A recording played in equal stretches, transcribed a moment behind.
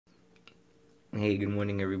Hey, good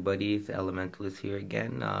morning, everybody. It's Elementalist here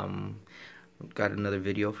again. Got another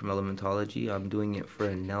video from Elementology. I'm doing it for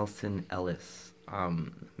Nelsan Ellis.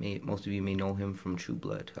 Most of you may know him from True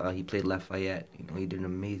Blood. He played Lafayette. He did an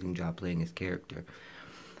amazing job playing his character.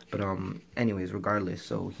 But anyways, regardless,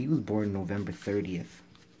 so he was born November 30th.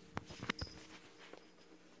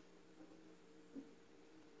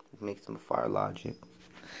 Makes him fire logic.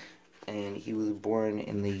 And he was born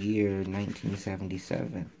in the year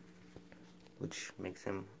 1977, which makes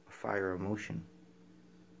him a fire emotion.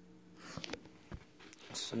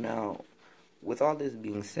 So now, with all this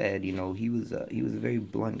being said, he was a very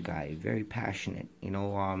blunt guy, very passionate. He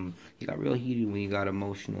got real heated when he got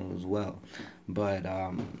emotional as well. But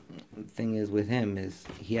the thing is with him is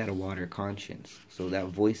he had a water conscience. So that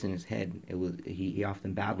voice in his head, he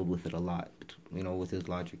often battled with it a lot, with his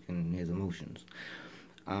logic and his emotions.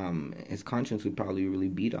 His conscience would probably really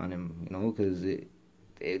beat on him, because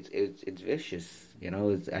it's vicious,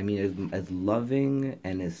 as loving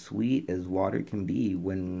and as sweet as water can be.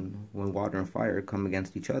 When water and fire come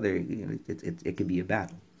against each other, it could be a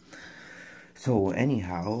battle. So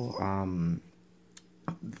anyhow,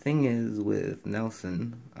 the thing is with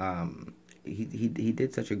Nelsan, he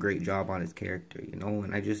did such a great job on his character,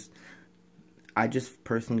 and I just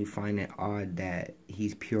personally find it odd that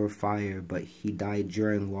he's pure fire, but he died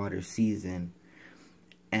during water season,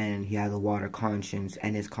 and he has a water conscience,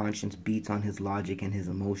 and his conscience beats on his logic and his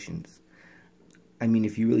emotions.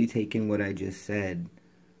 If you really take in what I just said,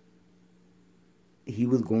 he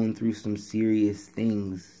was going through some serious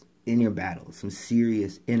things, inner battles, some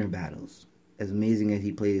serious inner battles, as amazing as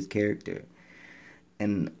he played his character.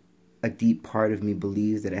 And a deep part of me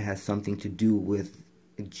believes that it has something to do with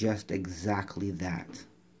just exactly that.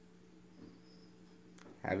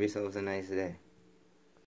 Have yourselves a nice day.